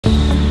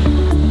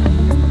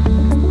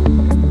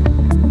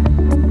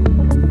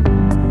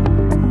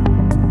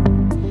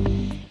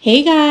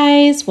Hey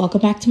guys,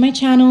 welcome back to my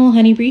channel,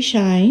 Honey Bree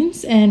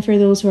Shines. And for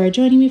those who are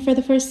joining me for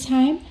the first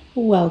time,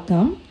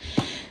 welcome.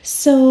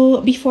 So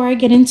before I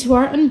get into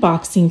our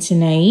unboxing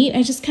tonight,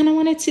 I just kind of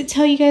wanted to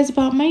tell you guys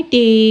about my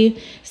day.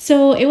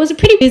 So it was a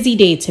pretty busy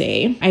day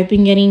today. I've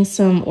been getting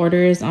some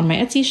orders on my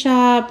Etsy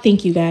shop.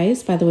 Thank you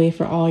guys, by the way,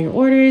 for all your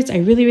orders. I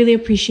really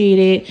appreciate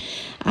it.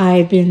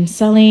 I've been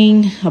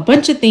selling a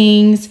bunch of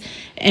things,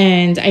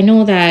 and I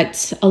know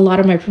that a lot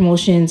of my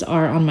promotions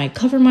are on my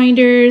cover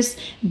minders,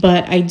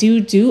 but I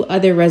do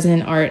other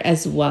resin art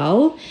as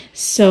well.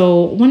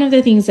 So one of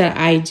the things that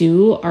I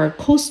do are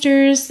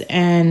coasters,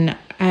 and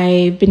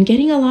I've been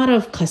getting a lot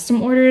of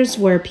custom orders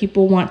where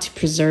people want to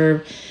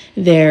preserve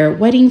their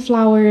wedding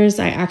flowers.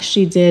 I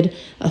actually did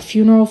a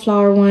funeral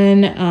flower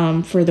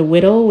one for the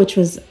widow, which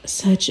was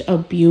such a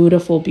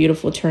beautiful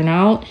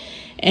turnout.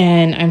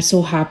 And I'm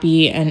so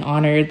happy and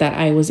honored that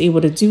I was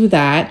able to do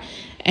that.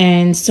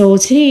 And so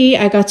today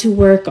I got to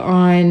work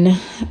on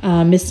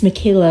Miss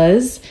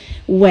Michaela's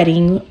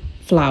wedding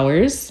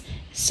flowers.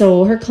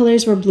 So her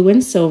colors were blue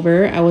and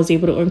silver. I was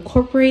able to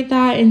incorporate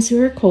that into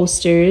her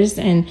coasters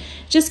and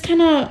just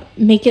kind of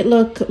make it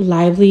look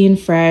lively and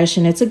fresh.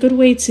 And it's a good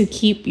way to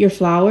keep your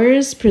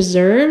flowers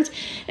preserved.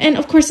 And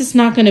of course, it's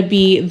not going to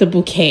be the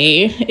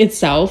bouquet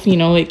itself. You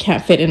know, it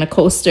can't fit in a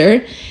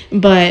coaster,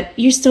 but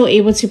you're still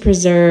able to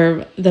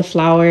preserve the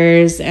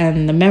flowers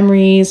and the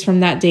memories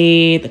from that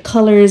day, the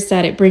colors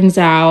that it brings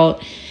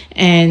out.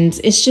 And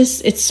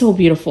it's so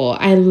beautiful.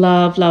 I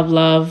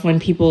love when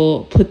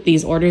people put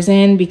these orders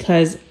in,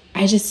 because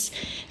I just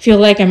feel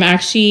like I'm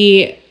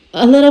actually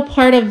a little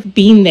part of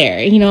being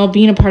there, you know,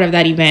 being a part of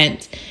that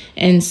event.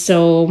 And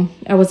so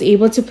I was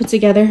able to put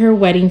together her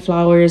wedding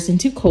flowers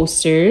into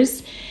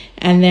coasters.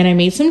 And then I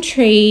made some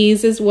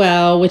trays as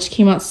well, which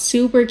came out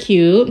super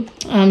cute.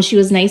 She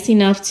was nice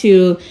enough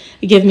to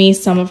give me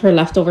some of her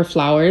leftover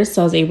flowers,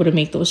 so I was able to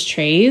make those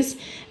trays.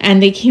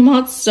 And they came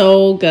out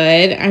so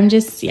good. I'm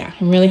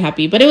really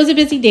happy. But it was a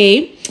busy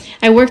day.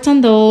 I worked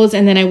on those,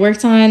 and then I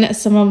worked on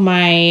some of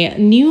my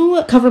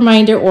new cover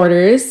minder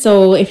orders.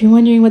 So if you're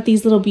wondering what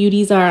these little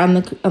beauties are on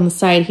the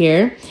side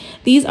here,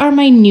 these are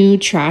my new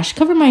trash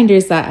cover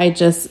minders that I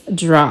just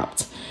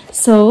dropped.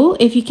 So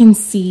if you can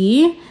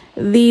see,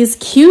 these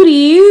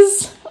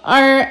cuties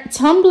are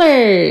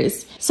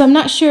tumblers. So I'm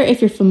not sure if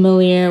you're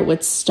familiar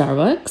with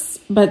Starbucks,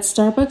 but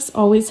Starbucks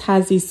always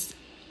has these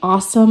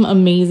awesome,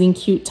 amazing,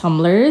 cute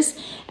tumblers.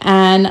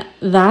 And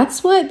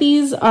that's what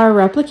these are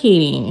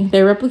replicating.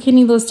 They're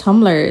replicating those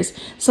tumblers.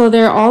 So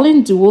they're all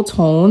in dual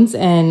tones.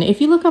 And if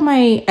you look at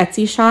my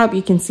Etsy shop,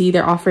 you can see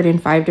they're offered in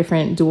 5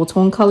 different dual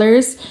tone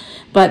colors.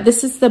 But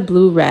this is the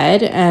blue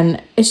red,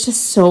 and it's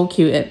just so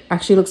cute. It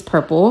actually looks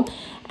purple.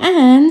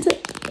 And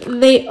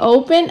they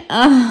open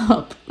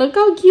up. Look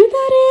how cute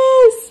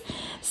that is.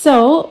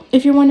 So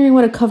if you're wondering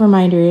what a cover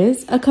minder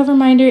is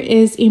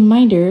a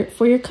minder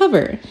for your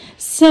cover.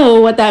 So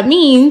what that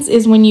means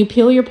is when you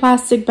peel your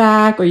plastic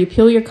back or you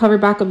peel your cover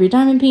back of your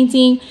diamond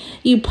painting,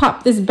 you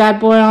pop this bad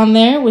boy on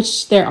there,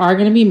 which there are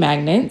going to be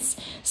magnets.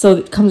 So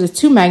it comes with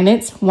 2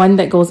 magnets, one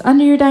that goes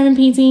under your diamond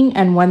painting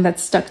and one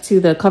that's stuck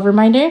to the cover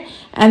minder.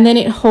 And then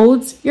it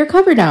holds your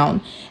cover down.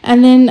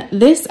 And then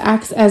this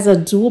acts as a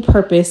dual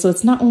purpose. So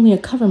it's not only a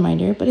cover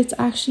minder, but it's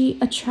actually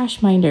a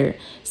trash minder.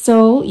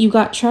 So you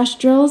got trash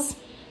drills,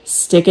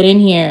 stick it in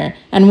here.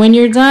 And when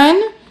you're done,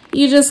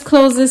 you just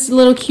close this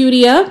little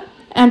cutie up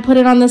and put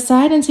it on the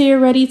side until you're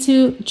ready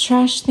to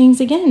trash things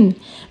again.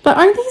 But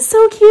aren't these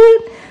so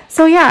cute?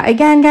 So yeah,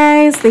 again,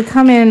 guys, they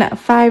come in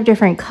 5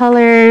 different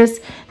colors,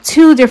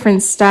 2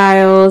 different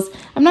styles.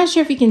 I'm not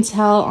sure if you can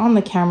tell on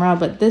the camera,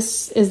 but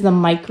this is the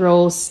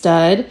micro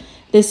stud.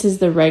 This is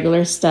the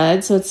regular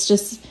stud. So it's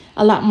just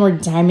a lot more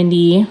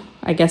diamondy.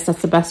 I guess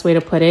that's the best way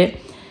to put it.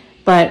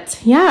 But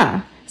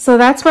yeah, so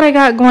that's what I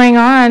got going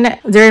on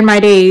during my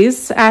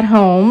days at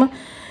home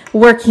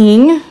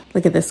working.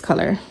 Look at this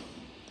color,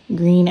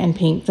 green and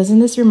pink. Doesn't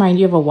this remind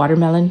you of a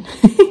watermelon?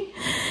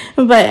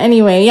 But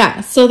anyway,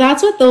 yeah, so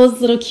that's what those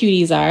little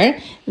cuties are.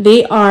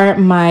 They are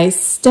my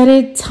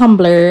studded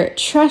tumbler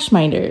trash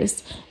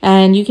minders,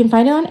 and you can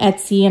find it on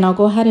Etsy, and I'll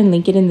go ahead and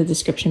link it in the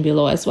description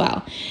below as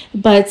well.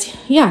 But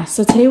yeah,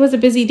 so today was a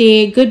busy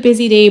day, good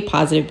busy day,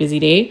 positive busy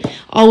day,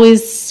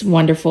 always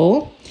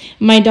wonderful.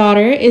 My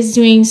daughter is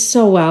doing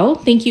so well.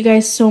 Thank you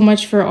guys so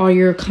much for all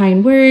your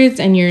kind words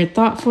and your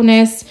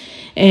thoughtfulness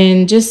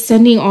and just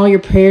sending all your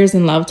prayers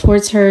and love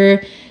towards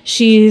her.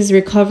 She's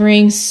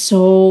recovering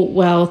so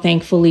well,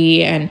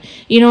 thankfully. And,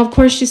 you know, of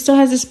course, she still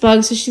has this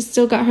bug, so she's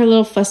still got her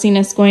little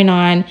fussiness going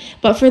on.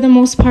 But for the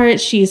most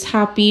part, she's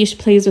happy. She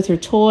plays with her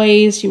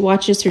toys. She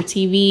watches her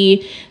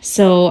TV.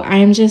 So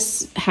I'm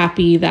just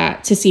happy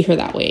to see her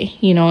that way,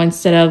 you know,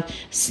 instead of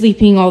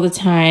sleeping all the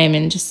time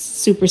and just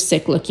super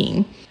sick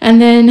looking. And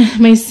then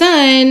my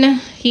son,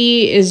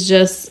 he is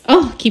just,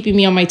 keeping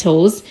me on my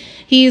toes.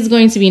 He's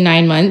going to be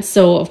 9 months.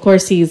 So of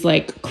course he's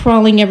like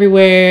crawling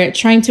everywhere,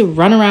 trying to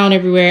run around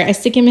everywhere. I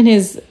stick him in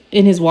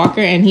his walker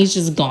and he's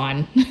just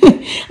gone.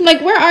 I'm like,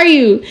 where are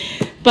you?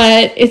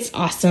 But it's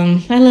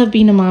awesome. I love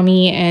being a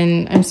mommy,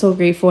 and I'm so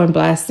grateful and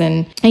blessed.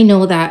 And I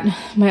know that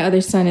my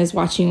other son is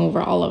watching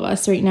over all of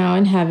us right now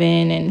in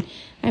heaven. And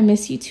I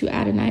miss you too,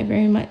 Adonai,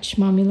 very much.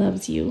 Mommy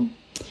loves you.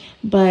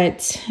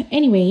 But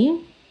anyway,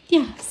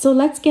 yeah, so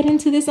let's get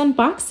into this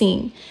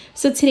unboxing.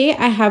 So today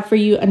I have for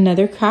you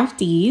another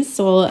crafties.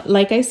 So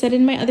like I said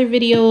in my other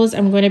videos,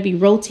 I'm going to be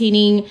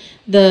rotating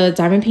the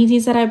diamond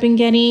paintings that I've been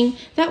getting.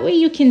 That way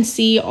you can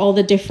see all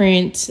the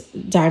different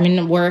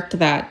diamond work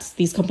that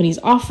these companies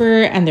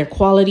offer and their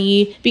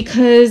quality.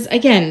 Because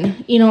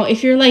again, you know,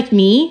 if you're like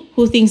me,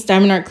 who thinks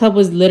Diamond Art Club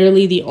was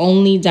literally the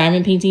only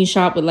diamond painting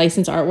shop with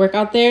licensed artwork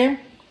out there,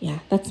 yeah,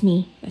 that's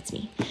me. That's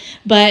me.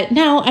 But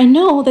now I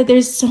know that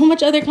there's so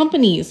much other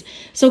companies.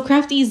 So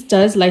Crafties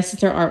does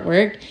license their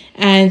artwork.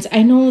 And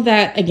I know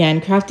that,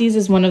 again, Crafties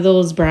is one of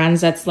those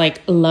brands that's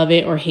like love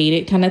it or hate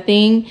it kind of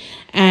thing.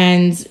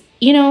 And,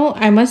 you know,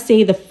 I must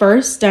say the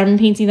first diamond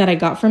painting that I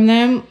got from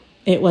them,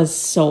 it was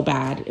so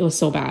bad. It was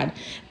so bad.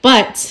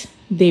 But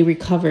they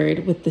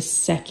recovered with the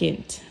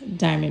second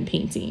diamond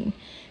painting.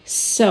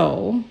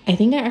 So I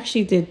think I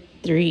actually did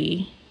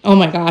 3. Oh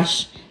my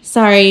gosh.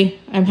 Sorry,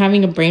 I'm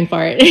having a brain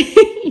fart.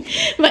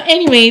 But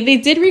anyway, they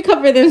did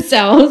recover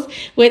themselves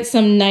with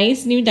some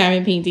nice new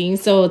diamond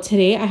paintings. So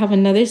today I have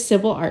another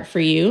Sybile Art for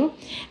you.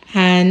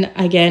 And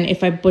again,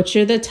 if I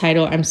butcher the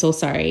title, I'm so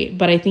sorry.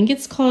 But I think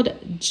it's called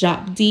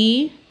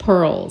Japde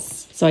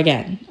Pearls. So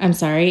again, I'm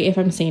sorry if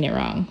I'm saying it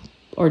wrong.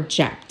 Or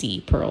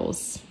Japde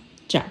Pearls.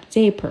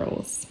 Japde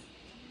Pearls.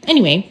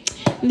 Anyway,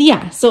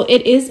 yeah, so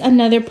it is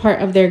another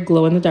part of their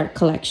glow-in-the-dark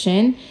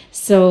collection.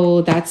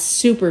 So that's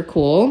super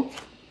cool.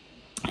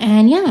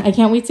 And yeah, I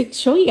can't wait to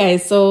show you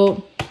guys.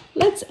 So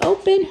let's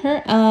open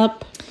her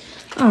up.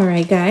 All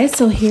right, guys,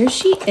 so here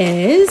she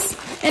is.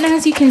 And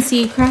as you can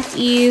see,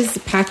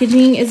 Crafties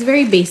packaging is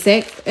very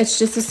basic. It's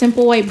just a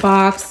simple white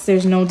box.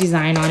 There's no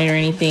design on it or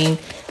anything.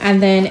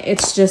 And then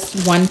it's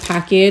just one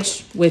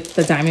package with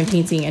the diamond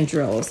painting and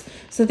drills.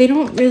 So they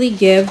don't really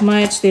give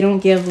much. They don't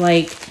give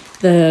like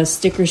the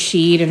sticker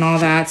sheet and all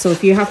that. So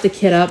if you have to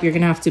kit up, you're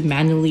gonna have to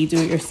manually do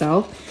it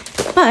yourself.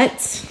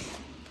 But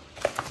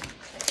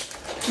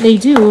they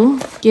do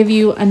give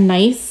you a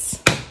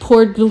nice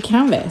poured glue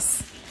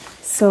canvas.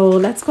 So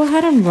let's go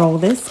ahead and roll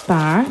this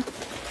back.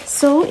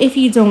 So if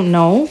you don't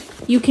know,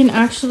 you can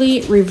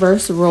actually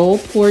reverse roll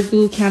poured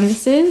glue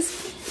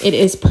canvases. It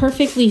is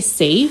perfectly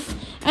safe,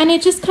 and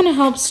it just kind of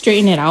helps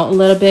straighten it out a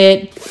little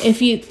bit.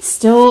 If it's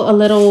still a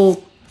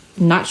little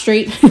not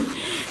straight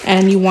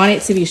and you want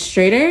it to be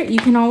straighter, you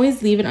can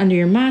always leave it under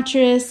your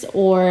mattress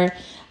or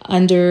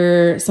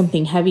under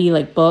something heavy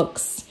like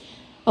books.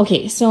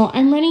 Okay, so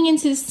I'm running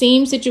into the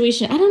same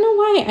situation. I don't know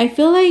why. I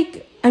feel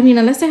like, I mean,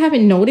 unless I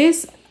haven't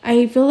noticed,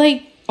 I feel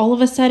like all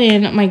of a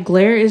sudden my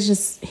glare is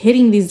just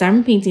hitting these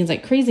diamond paintings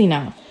like crazy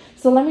now.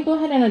 So let me go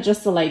ahead and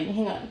adjust the light.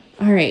 Hang on.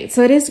 All right,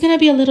 so it is going to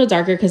be a little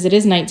darker because it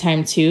is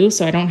nighttime too,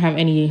 so I don't have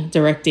any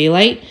direct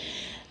daylight.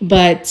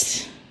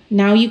 But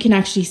now you can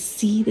actually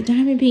see the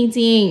diamond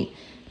painting.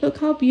 Look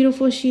how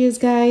beautiful she is,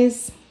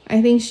 guys.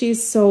 I think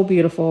she's so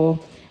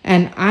beautiful.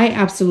 And I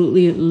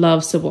absolutely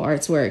love Sybile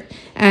Art's work.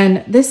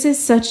 And this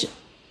is such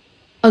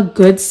a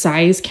good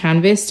size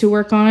canvas to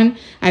work on.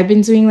 I've been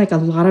doing like a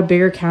lot of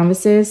bigger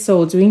canvases.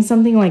 So doing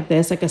something like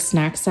this, like a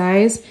snack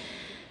size,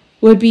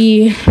 would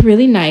be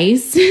really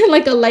nice.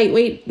 Like a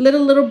lightweight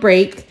little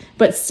break,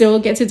 but still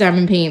get to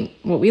diamond paint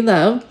what we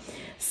love.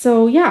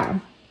 So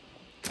yeah.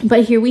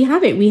 But here we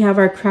have it. We have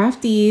our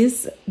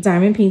Crafties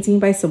diamond painting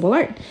by Sybile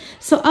Art.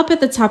 So up at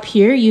the top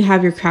here, you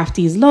have your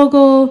Crafties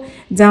logo.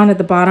 Down at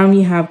the bottom,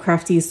 you have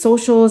Crafties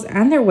socials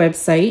and their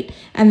website.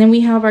 And then we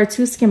have our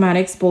 2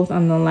 schematics, both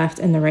on the left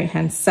and the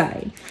right-hand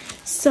side.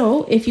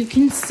 So if you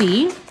can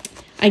see,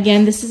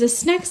 again, this is a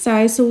snack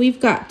size. So we've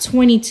got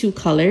 22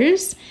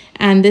 colors.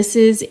 And this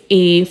is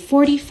a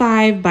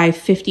 45 by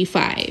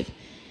 55.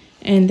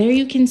 And there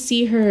you can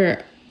see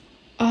her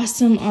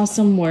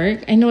awesome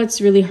work. I know it's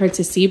really hard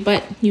to see,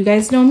 but you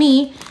guys know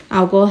me.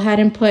 I'll go ahead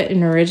and put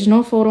an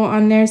original photo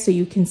on there so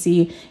you can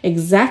see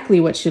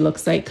exactly what she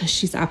looks like, because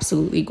she's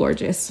absolutely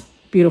gorgeous.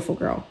 Beautiful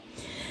girl.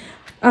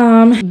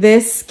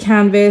 This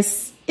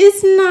canvas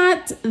is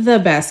not the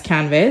best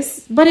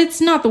canvas, but it's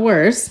not the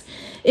worst.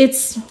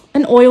 It's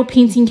an oil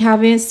painting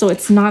canvas, so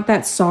it's not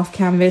that soft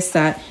canvas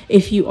that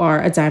if you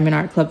are a Diamond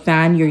Art Club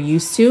fan, you're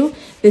used to.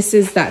 This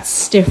is that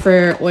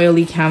stiffer,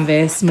 oily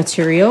canvas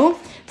material.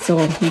 So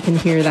you can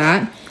hear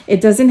that. It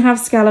doesn't have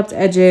scalloped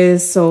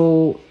edges,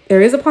 so there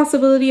is a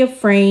possibility of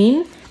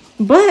fraying,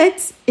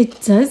 but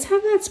it does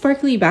have that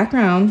sparkly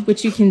background,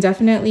 which you can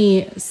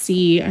definitely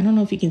see. I don't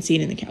know if you can see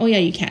it in the camera. Oh yeah,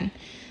 you can.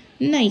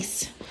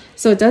 Nice.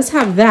 So it does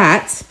have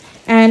that.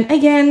 And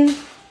again,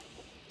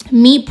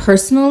 me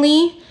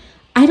personally,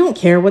 I don't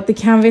care what the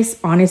canvas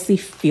honestly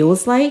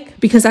feels like,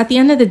 because at the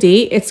end of the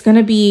day, it's going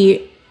to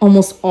be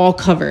almost all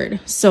covered.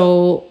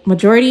 So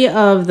majority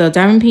of the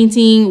diamond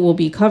painting will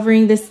be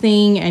covering this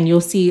thing, and you'll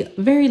see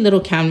very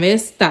little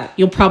canvas that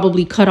you'll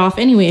probably cut off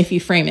anyway if you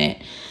frame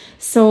it.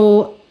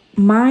 So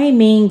my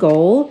main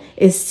goal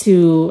is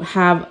to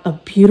have a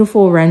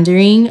beautiful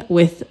rendering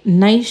with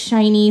nice,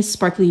 shiny,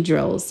 sparkly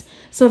drills.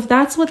 So if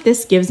that's what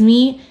this gives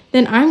me,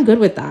 then I'm good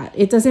with that.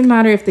 It doesn't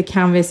matter if the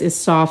canvas is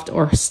soft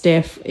or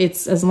stiff.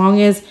 It's as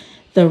long as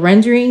the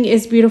rendering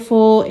is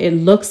beautiful, it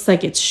looks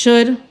like it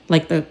should,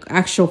 like the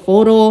actual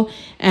photo,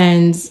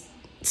 and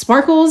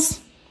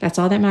sparkles, that's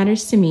all that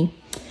matters to me.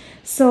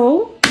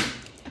 So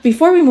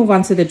before we move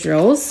on to the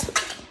drills,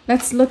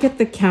 let's look at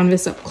the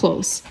canvas up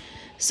close.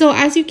 So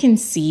as you can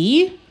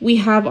see, we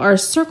have our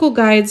circle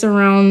guides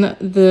around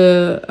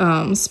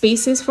the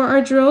spaces for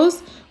our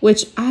drills,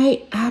 which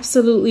I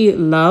absolutely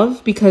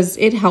love because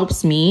it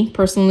helps me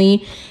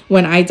personally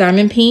when I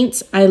diamond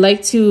paint. I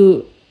like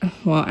to,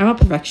 well, I'm a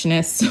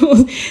perfectionist,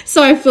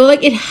 so I feel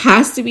like it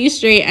has to be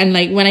straight. And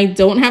like when I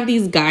don't have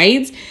these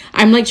guides,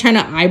 I'm like trying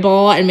to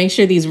eyeball and make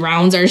sure these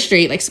rounds are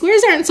straight. Like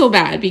squares aren't so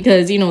bad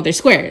because, you know, they're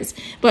squares,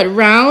 but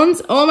rounds,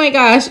 oh my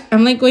gosh,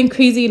 I'm like going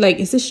crazy. Like,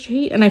 is this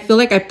straight? And I feel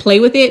like I play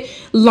with it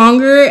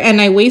longer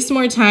and I waste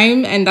more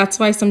time. And that's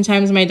why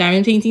sometimes my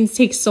diamond paintings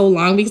take so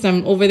long, because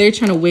I'm over there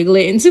trying to wiggle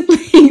it into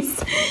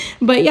place.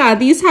 But yeah,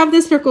 these have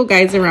the circle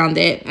guides around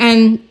it,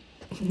 and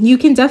you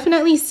can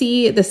definitely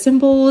see the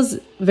symbols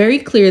very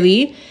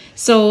clearly.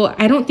 So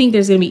I don't think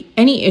there's going to be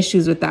any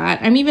issues with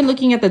that. I'm even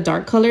looking at the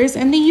dark colors,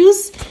 and they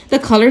use the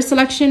color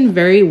selection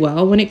very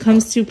well when it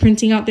comes to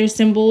printing out their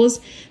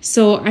symbols.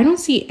 So I don't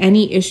see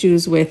any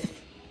issues with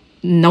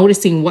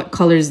noticing what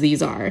colors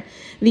these are.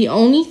 The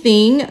only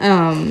thing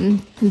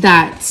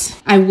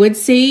that I would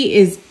say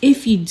is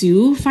if you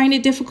do find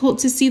it difficult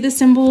to see the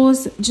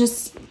symbols,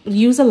 just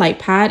use a light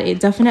pad. It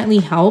definitely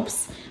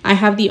helps. I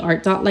have the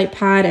Art Dot light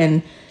pad,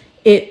 and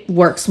it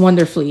works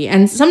wonderfully.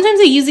 And sometimes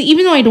I use it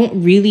even though I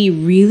don't really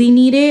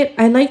need it.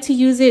 I like to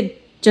use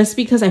it just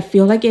because I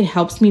feel like it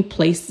helps me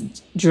place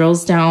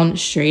drills down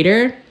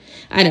straighter.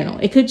 I don't know,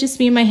 it could just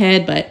be in my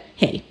head, but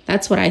hey,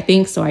 that's what I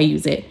think, so I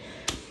use it.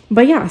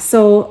 But yeah,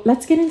 so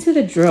let's get into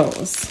the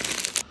drills.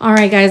 All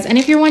right guys, and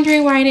if you're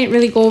wondering why I didn't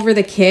really go over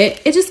the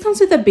kit, it just comes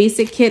with a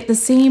basic kit, the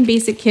same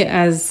basic kit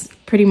as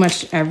pretty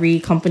much every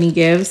company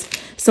gives.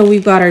 So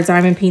we've got our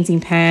diamond painting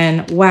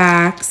pen,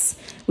 wax,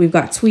 we've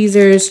got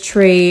tweezers,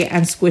 tray,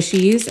 and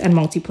squishies, and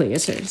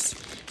multi-placers.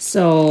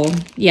 So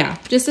yeah,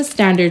 just a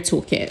standard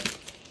toolkit.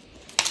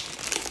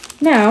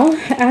 Now,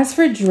 as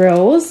for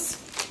drills,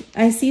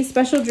 I see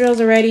special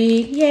drills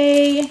already,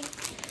 yay.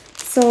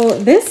 So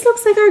this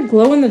looks like our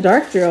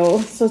glow-in-the-dark drill,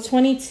 so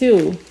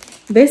 22.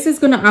 This is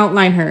gonna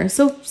outline her.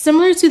 So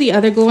similar to the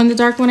other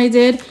glow-in-the-dark one I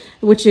did,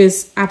 which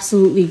is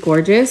absolutely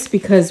gorgeous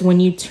because when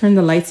you turn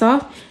the lights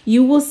off,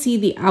 you will see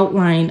the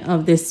outline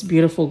of this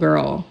beautiful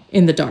girl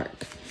in the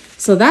dark.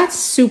 So that's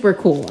super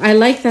cool. I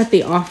like that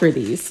they offer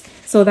these.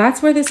 So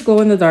that's where this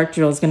glow-in-the-dark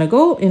drill is gonna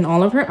go, in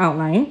all of her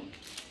outline.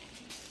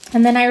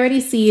 And then I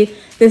already see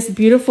this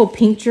beautiful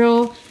pink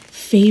drill,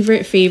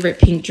 favorite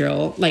pink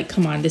drill. Like,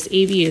 come on, this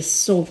AB is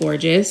so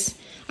gorgeous.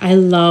 I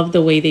love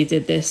the way they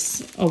did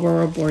this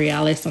Aurora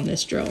Borealis on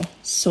this drill.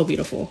 So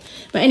beautiful.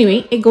 But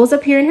anyway, it goes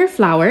up here in her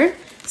flower.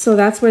 So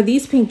that's where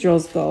these pink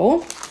drills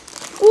go.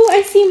 Oh,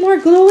 I see more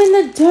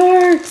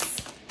glow-in-the-darks.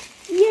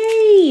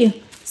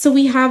 Yay! So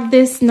we have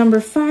this number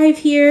 5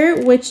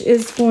 here, which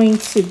is going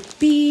to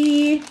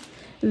be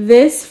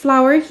this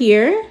flower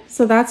here.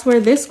 So that's where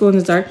this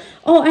glow-in-the-dark.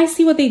 Oh, I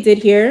see what they did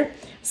here.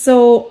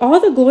 So all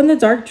the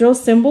glow-in-the-dark drill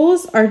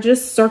symbols are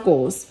just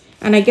circles.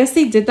 And I guess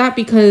they did that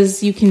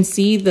because you can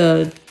see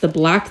the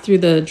black through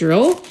the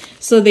drill.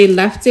 So they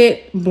left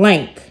it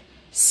blank.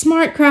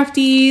 Smart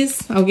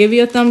crafties. I'll give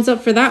you a thumbs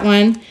up for that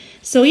one.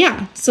 So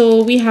yeah,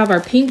 so we have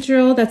our pink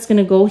drill that's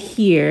gonna go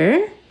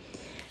here.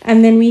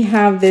 And then we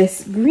have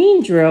this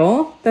green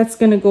drill that's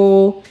gonna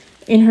go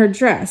in her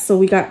dress. So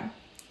we got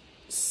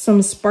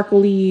some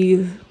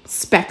sparkly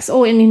specks.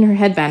 Oh, and in her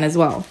headband as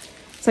well.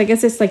 So I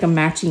guess it's like a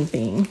matching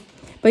thing.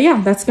 But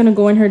yeah, that's gonna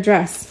go in her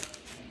dress.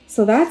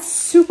 So that's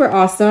super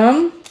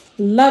awesome.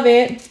 Love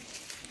it.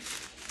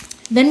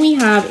 Then we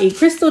have a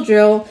crystal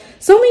drill.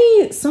 So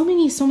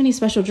many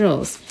special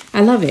drills.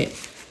 I love it.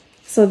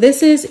 So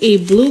this is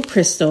a blue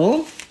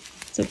crystal.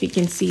 So if you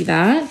can see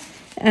that.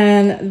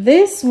 And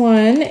this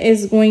one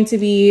is going to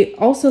be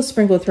also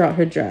sprinkled throughout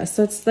her dress.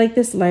 So it's like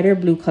this lighter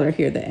blue color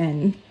here at the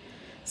end.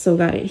 So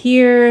got it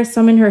here,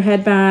 some in her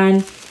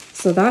headband.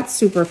 So that's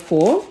super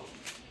cool.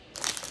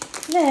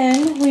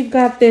 Then we've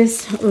got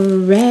this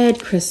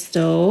red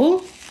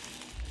crystal.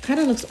 Kind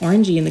of looks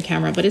orangey in the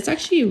camera, but it's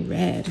actually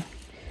red.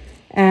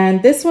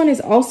 And this one is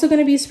also going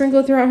to be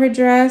sprinkled throughout her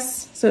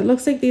dress. So it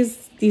looks like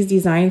these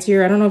designs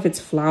here. I don't know if it's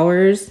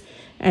flowers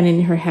and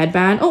in her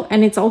headband. Oh,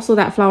 and it's also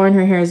that flower in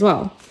her hair as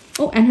well.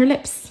 Oh, and her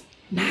lips.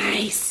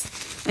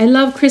 Nice. I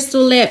love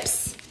crystal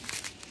lips.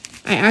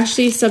 I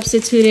actually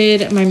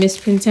substituted my Miss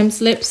Printemps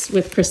lips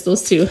with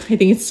crystals too. I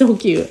think it's so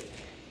cute.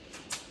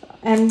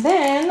 And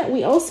then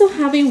we also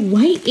have a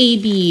white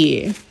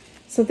AB.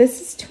 So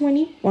this is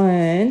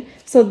 21.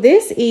 So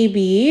this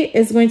AB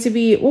is going to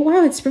be, oh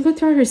wow, it's sprinkled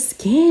throughout her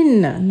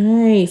skin.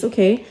 Nice,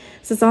 okay.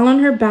 So it's all on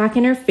her back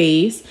and her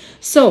face.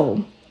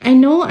 So I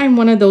know I'm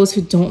one of those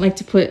who don't like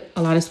to put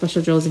a lot of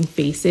special drills in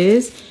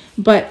faces,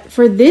 But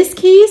for this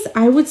case,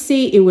 I would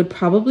say it would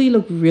probably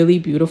look really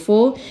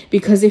beautiful,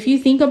 because if you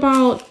think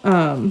about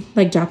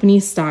like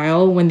Japanese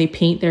style, when they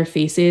paint their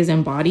faces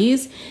and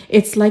bodies,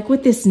 it's like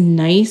with this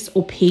nice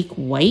opaque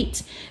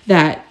white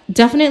that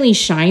definitely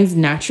shines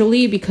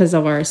naturally because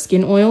of our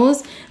skin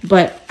oils.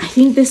 But I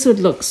think this would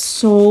look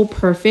so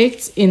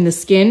perfect in the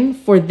skin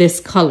for this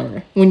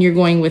color when you're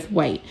going with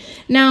white.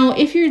 Now,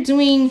 if you're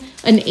doing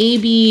an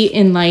AB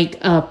in like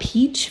a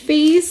peach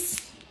face,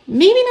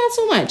 maybe not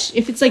so much.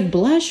 If it's like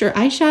blush or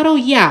eyeshadow,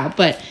 yeah,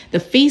 but the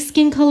face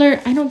skin color,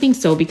 I don't think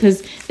so,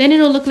 because then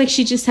it'll look like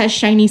she just has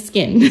shiny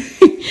skin.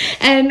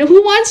 And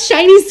who wants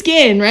shiny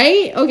skin,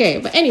 right? Okay,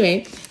 but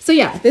anyway, so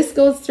yeah, this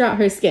goes throughout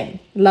her skin.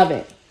 Love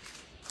it.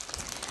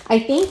 I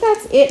think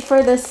that's it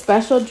for the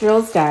special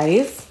drills,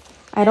 guys.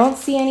 I don't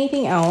see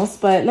anything else,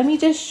 but let me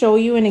just show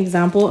you an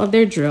example of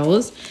their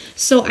drills.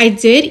 So I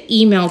did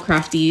email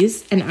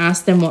Crafties and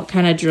ask them what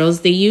kind of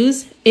drills they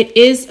use. It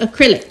is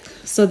acrylic.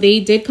 So they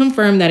did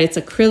confirm that it's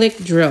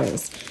acrylic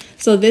drills.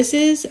 So this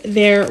is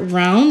their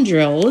round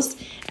drills,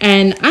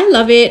 and I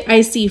love it. I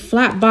see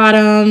flat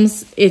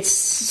bottoms. It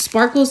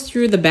sparkles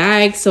through the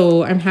bag,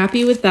 so I'm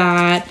happy with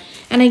that.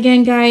 And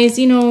again, guys,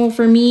 you know,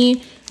 for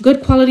me,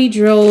 good quality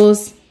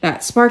drills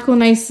that sparkle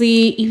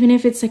nicely, even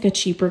if it's like a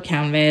cheaper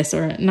canvas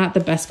or not the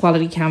best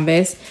quality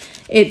canvas,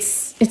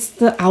 it's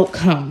the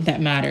outcome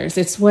that matters.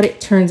 It's what it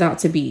turns out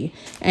to be.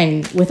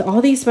 And with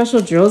all these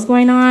special drills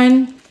going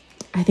on,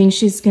 I think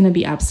she's gonna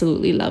be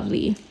absolutely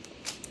lovely.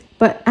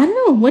 But I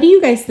don't know, what do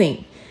you guys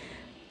think?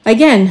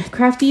 Again,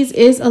 Crafties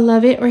is a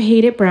love it or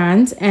hate it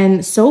brand,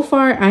 and so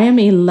far I am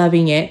a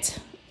loving it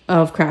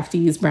of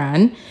Crafties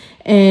brand.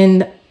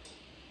 And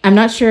I'm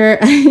not sure,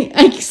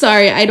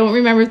 sorry, I don't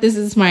remember if this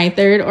is my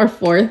third or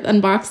fourth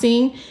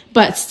unboxing,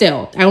 but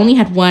still, I only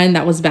had one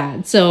that was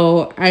bad.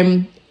 So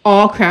I'm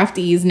all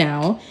Crafties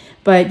now.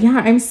 But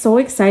yeah, I'm so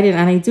excited,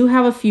 and I do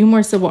have a few more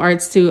Sybile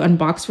Arts to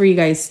unbox for you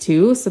guys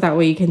too, so that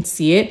way you can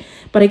see it.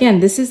 But again,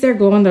 this is their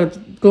glow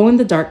in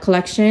the dark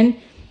collection,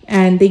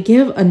 and they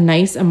give a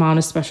nice amount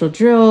of special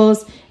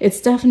drills. It's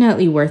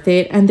definitely worth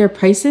it, and their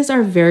prices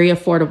are very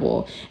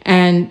affordable,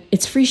 and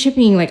it's free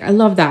shipping. Like, I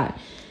love that.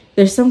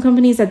 There's some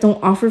companies that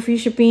don't offer free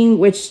shipping,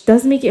 which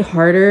does make it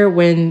harder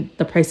when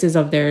the prices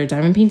of their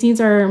diamond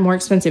paintings are more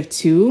expensive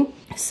too.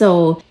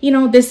 So, you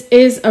know, this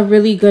is a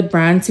really good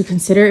brand to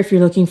consider if you're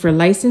looking for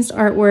licensed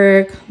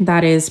artwork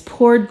that is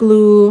poured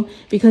glue,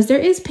 because there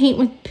is paint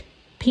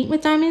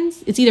with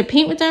diamonds. It's either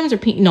paint with diamonds or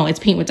it's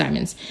paint with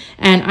diamonds.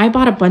 And I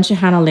bought a bunch of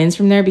Hannah Lynn's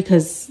from there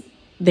because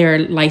they're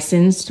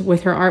licensed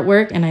with her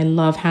artwork, and I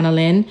love Hannah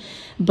Lynn,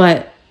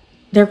 but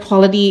their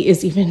quality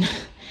is even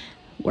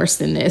worse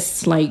than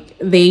this. Like,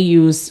 they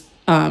use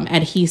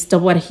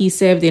double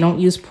adhesive. They don't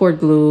use poured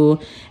glue,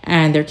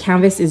 and their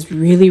canvas is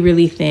really,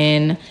 really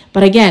thin.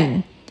 But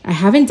again, I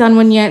haven't done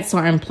one yet, so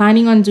I'm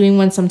planning on doing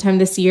one sometime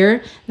this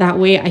year. That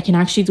way I can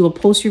actually do a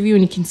post review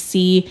and you can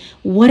see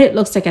what it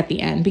looks like at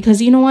the end.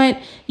 Because you know what?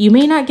 You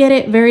may not get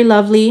it very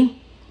lovely,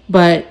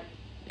 but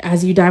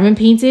as you diamond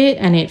paint it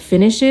and it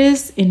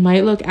finishes, it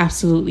might look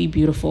absolutely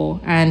beautiful.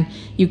 And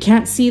you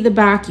can't see the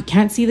back, you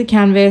can't see the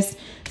canvas.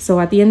 So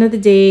at the end of the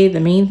day, the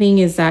main thing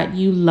is that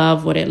you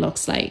love what it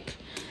looks like.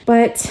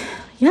 But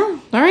yeah,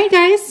 all right,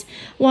 guys.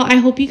 Well, I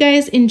hope you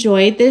guys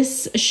enjoyed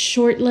this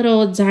short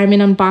little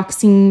diamond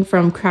unboxing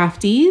from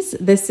Crafties.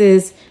 This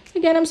is,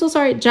 again, I'm so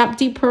sorry,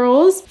 Japde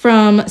Pearls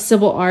from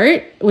Sybile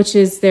Art, which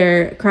is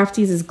their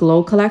Crafties'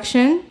 Glow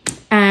collection.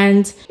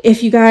 And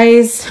if you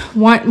guys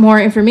want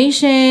more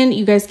information,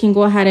 you guys can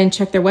go ahead and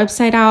check their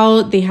website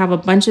out. They have a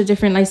bunch of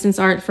different licensed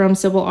art from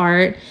Sybile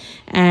Art,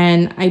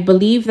 and I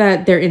believe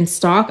that they're in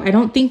stock. I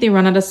don't think they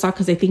run out of stock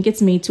because I think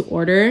it's made to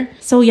order.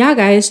 So yeah,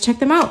 guys, check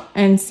them out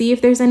and see if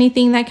there's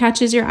anything that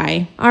catches your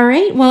eye. All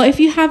right, well, if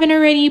you haven't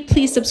already,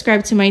 please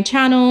subscribe to my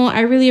channel.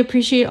 I really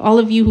appreciate all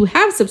of you who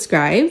have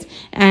subscribed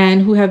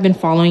and who have been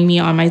following me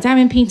on my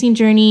diamond painting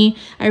journey.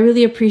 I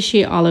really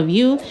appreciate all of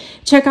you.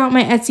 Check out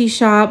my Etsy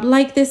shop,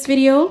 like this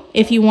video.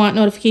 If you want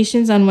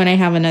notifications on when I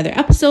have another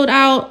episode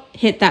out,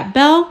 hit that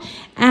bell.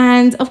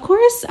 And of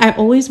course, I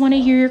always want to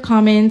hear your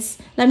comments.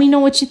 Let me know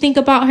what you think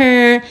about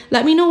her.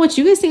 Let me know what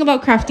you guys think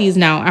about Crafties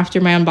now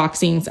after my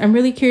unboxings. I'm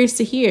really curious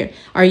to hear.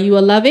 Are you a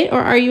love it or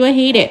are you a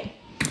hate it?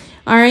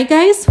 All right,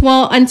 guys.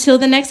 Well, until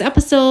the next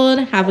episode,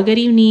 have a good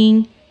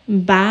evening.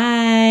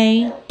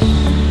 Bye.